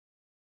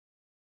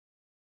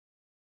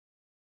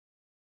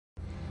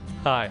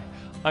Hi,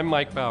 I'm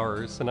Mike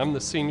Bowers, and I'm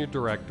the Senior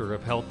Director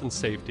of Health and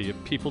Safety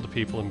of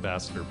People-to-People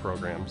Ambassador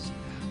Programs.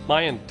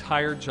 My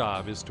entire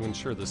job is to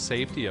ensure the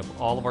safety of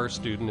all of our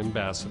student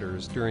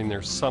ambassadors during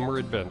their summer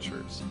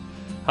adventures.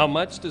 How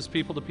much does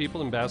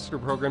People-to-People Ambassador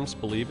Programs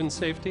believe in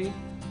safety?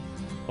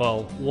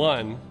 Well,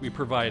 one, we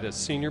provide a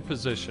senior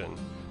position,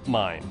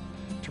 mine,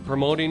 to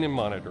promoting and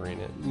monitoring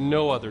it.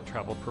 No other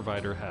travel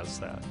provider has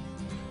that.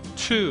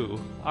 Two,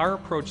 our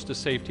approach to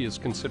safety is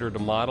considered a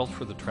model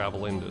for the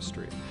travel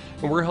industry,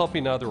 and we're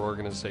helping other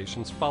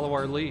organizations follow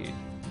our lead.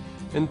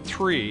 And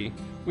three,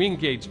 we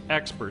engage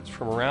experts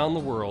from around the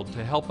world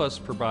to help us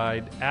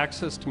provide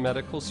access to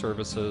medical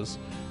services,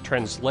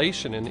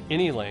 translation in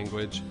any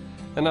language,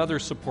 and other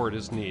support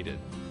as needed.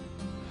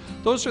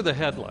 Those are the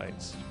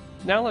headlines.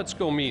 Now let's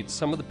go meet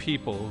some of the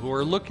people who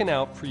are looking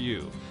out for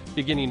you,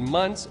 beginning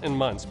months and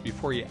months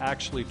before you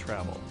actually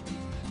travel.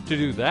 To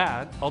do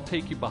that, I'll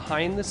take you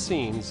behind the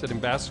scenes at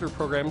Ambassador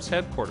Programs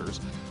headquarters,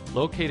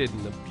 located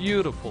in the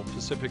beautiful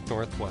Pacific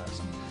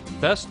Northwest.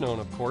 Best known,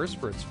 of course,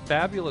 for its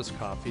fabulous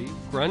coffee,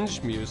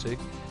 grunge music,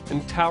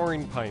 and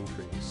towering pine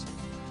trees.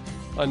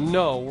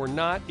 No, we're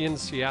not in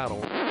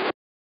Seattle.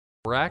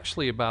 We're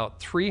actually about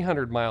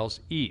 300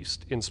 miles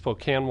east in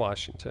Spokane,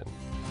 Washington.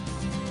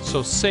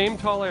 So same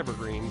tall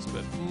evergreens,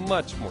 but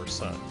much more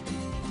sun.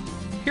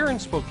 Here in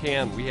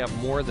Spokane, we have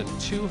more than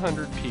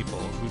 200 people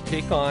who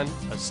take on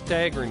a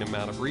staggering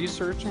amount of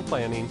research and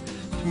planning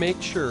to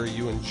make sure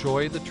you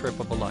enjoy the trip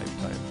of a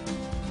lifetime.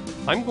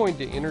 I'm going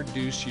to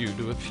introduce you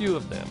to a few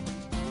of them.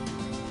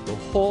 The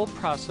whole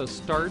process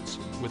starts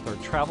with our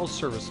Travel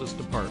Services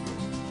Department.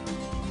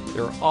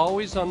 They're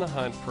always on the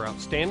hunt for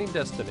outstanding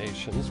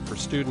destinations for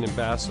student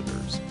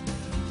ambassadors.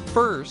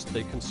 First,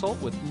 they consult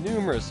with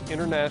numerous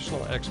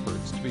international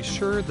experts to be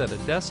sure that a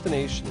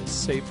destination is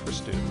safe for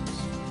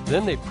students.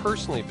 Then they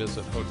personally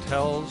visit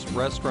hotels,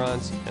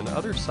 restaurants, and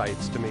other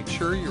sites to make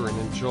sure you're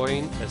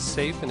enjoying a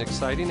safe and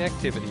exciting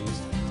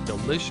activities,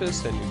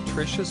 delicious and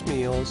nutritious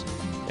meals,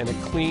 and a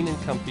clean and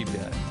comfy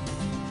bed.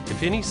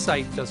 If any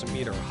site doesn't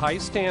meet our high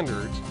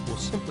standards, we'll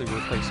simply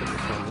replace it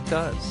with one that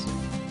does.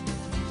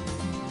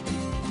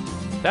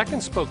 Back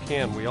in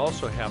Spokane, we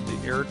also have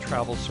the Air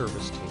Travel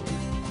Service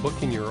team,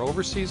 booking your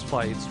overseas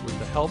flights with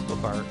the help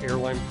of our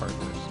airline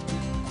partners.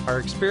 Our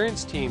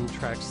experienced team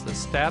tracks the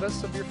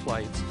status of your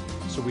flights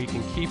so we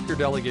can keep your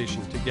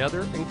delegation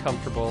together and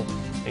comfortable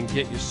and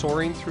get you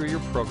soaring through your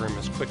program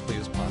as quickly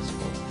as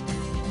possible.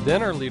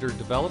 Then our leader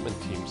development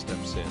team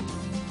steps in,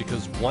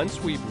 because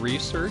once we've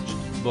researched,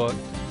 booked,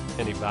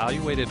 and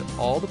evaluated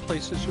all the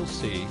places you'll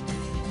see,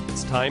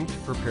 it's time to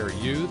prepare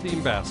you, the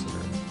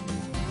ambassador.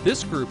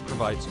 This group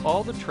provides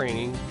all the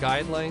training,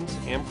 guidelines,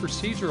 and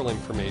procedural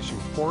information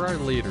for our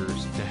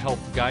leaders to help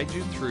guide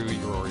you through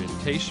your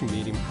orientation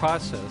meeting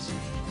process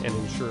and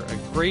ensure a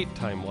great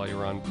time while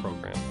you're on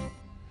program.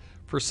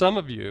 For some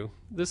of you,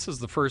 this is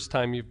the first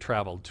time you've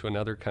traveled to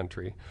another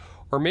country,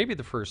 or maybe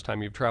the first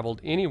time you've traveled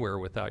anywhere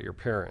without your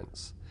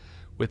parents.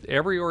 With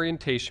every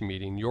orientation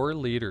meeting, your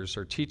leaders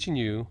are teaching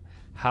you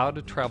how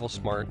to travel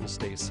smart and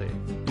stay safe.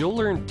 You'll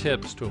learn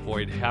tips to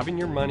avoid having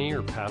your money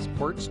or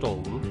passport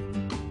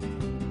stolen,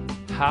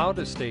 how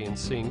to stay in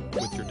sync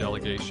with your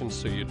delegation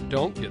so you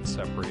don't get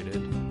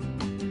separated,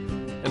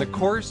 and of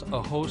course,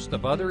 a host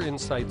of other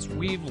insights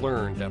we've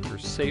learned after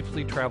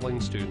safely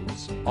traveling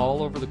students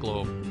all over the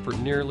globe for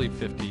nearly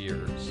 50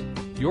 years.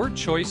 Your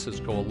choices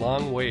go a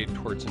long way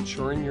towards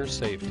ensuring your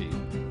safety,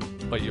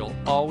 but you'll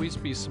always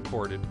be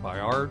supported by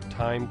our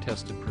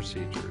time-tested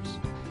procedures.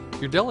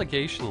 Your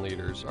delegation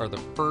leaders are the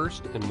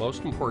first and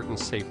most important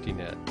safety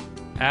net,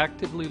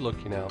 actively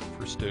looking out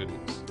for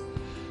students.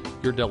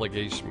 Your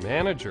delegation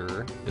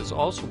manager is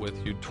also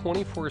with you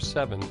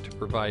 24/7 to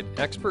provide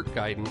expert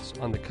guidance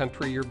on the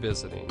country you're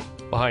visiting.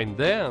 Behind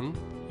them,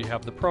 you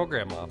have the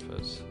program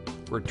office,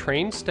 where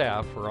trained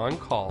staff are on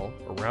call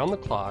around the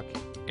clock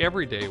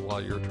every day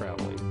while you're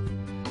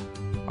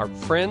traveling. Our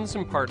friends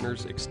and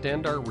partners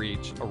extend our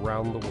reach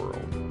around the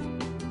world.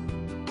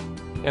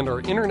 And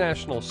our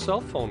international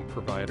cell phone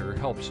provider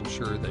helps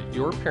ensure that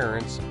your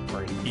parents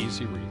are in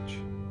easy reach.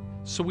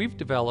 So we've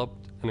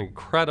developed an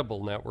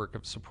incredible network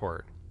of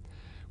support.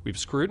 We've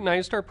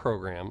scrutinized our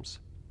programs,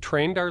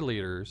 trained our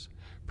leaders,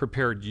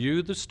 prepared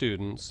you, the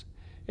students,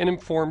 and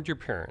informed your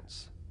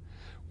parents.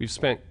 We've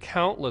spent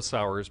countless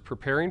hours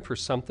preparing for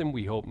something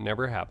we hope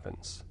never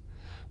happens.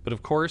 But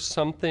of course,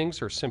 some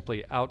things are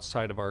simply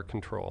outside of our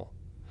control.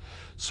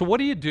 So what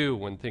do you do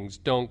when things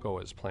don't go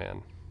as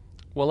planned?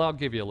 Well, I'll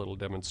give you a little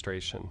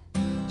demonstration.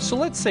 So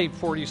let's say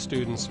 40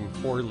 students and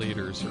 4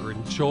 leaders are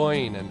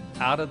enjoying an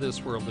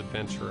out-of-this-world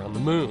adventure on the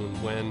moon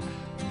when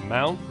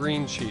Mount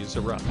Green Cheese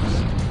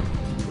erupts.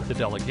 The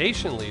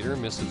delegation leader,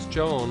 Mrs.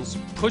 Jones,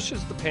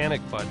 pushes the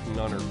panic button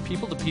on her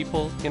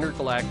people-to-people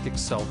intergalactic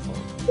cell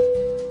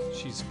phone.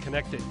 She's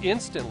connected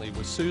instantly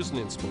with Susan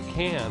in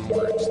Spokane,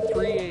 where it's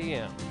 3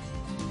 a.m.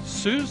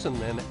 Susan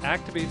then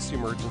activates the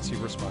emergency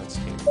response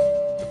team.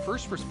 The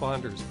first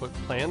responders put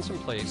plans in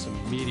place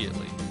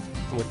immediately,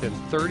 and within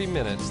 30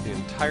 minutes, the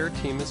entire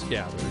team is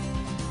gathered,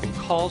 and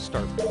calls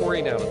start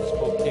pouring out of the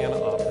Spokane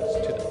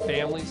office to the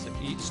families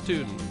of each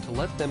student to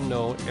let them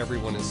know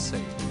everyone is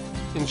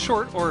safe. In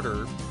short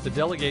order, the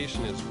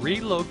delegation is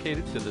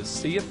relocated to the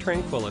Sea of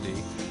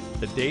Tranquility,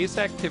 the day's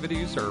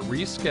activities are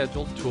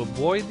rescheduled to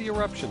avoid the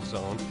eruption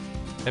zone,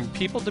 and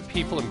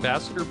people-to-people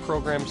ambassador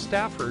program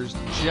staffers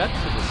jet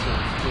to the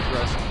scene to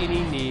address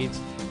any needs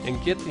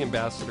and get the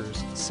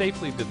ambassadors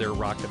safely to their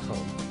rocket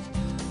home.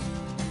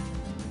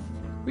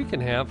 We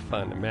can have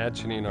fun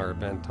imagining our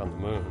event on the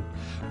moon,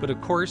 but of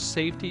course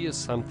safety is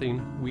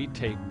something we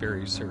take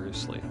very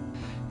seriously.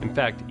 In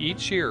fact,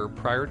 each year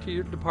prior to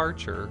your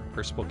departure,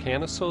 our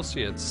Spokane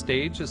associates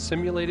stage a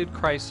simulated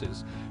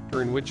crisis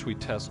during which we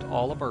test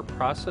all of our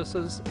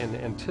processes and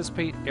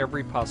anticipate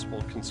every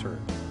possible concern.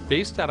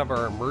 Based out of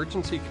our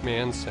Emergency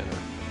Command Center,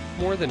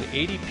 more than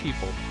 80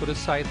 people put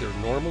aside their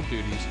normal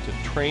duties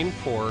to train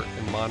for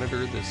and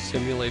monitor this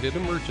simulated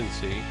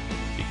emergency,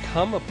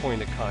 become a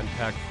point of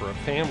contact for a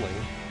family,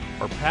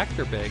 or pack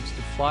their bags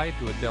to fly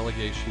to a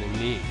delegation in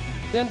need.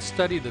 Then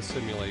study the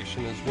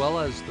simulation as well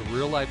as the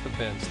real-life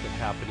events that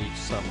happen each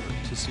summer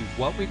to see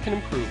what we can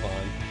improve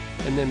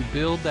on, and then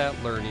build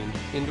that learning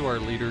into our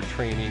leader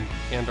training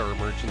and our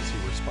emergency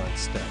response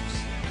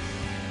steps.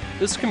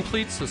 This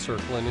completes the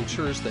circle and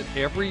ensures that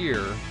every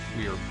year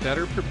we are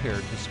better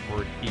prepared to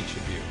support each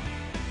of you.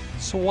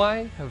 So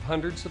why have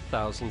hundreds of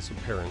thousands of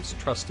parents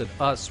trusted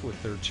us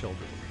with their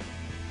children?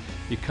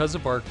 Because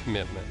of our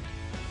commitment.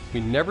 We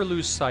never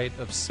lose sight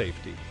of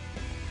safety.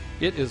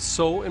 It is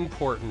so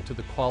important to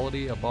the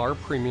quality of our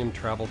premium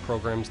travel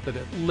programs that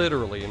it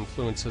literally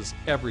influences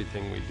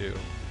everything we do.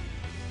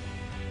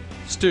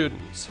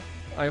 Students,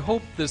 I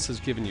hope this has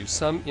given you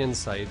some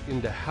insight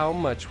into how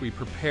much we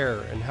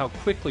prepare and how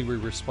quickly we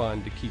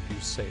respond to keep you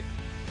safe.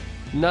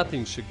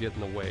 Nothing should get in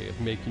the way of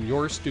making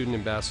your Student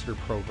Ambassador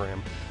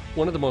program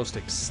one of the most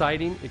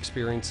exciting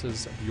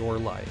experiences of your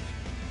life.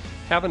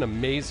 Have an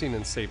amazing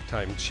and safe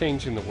time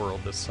changing the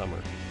world this summer.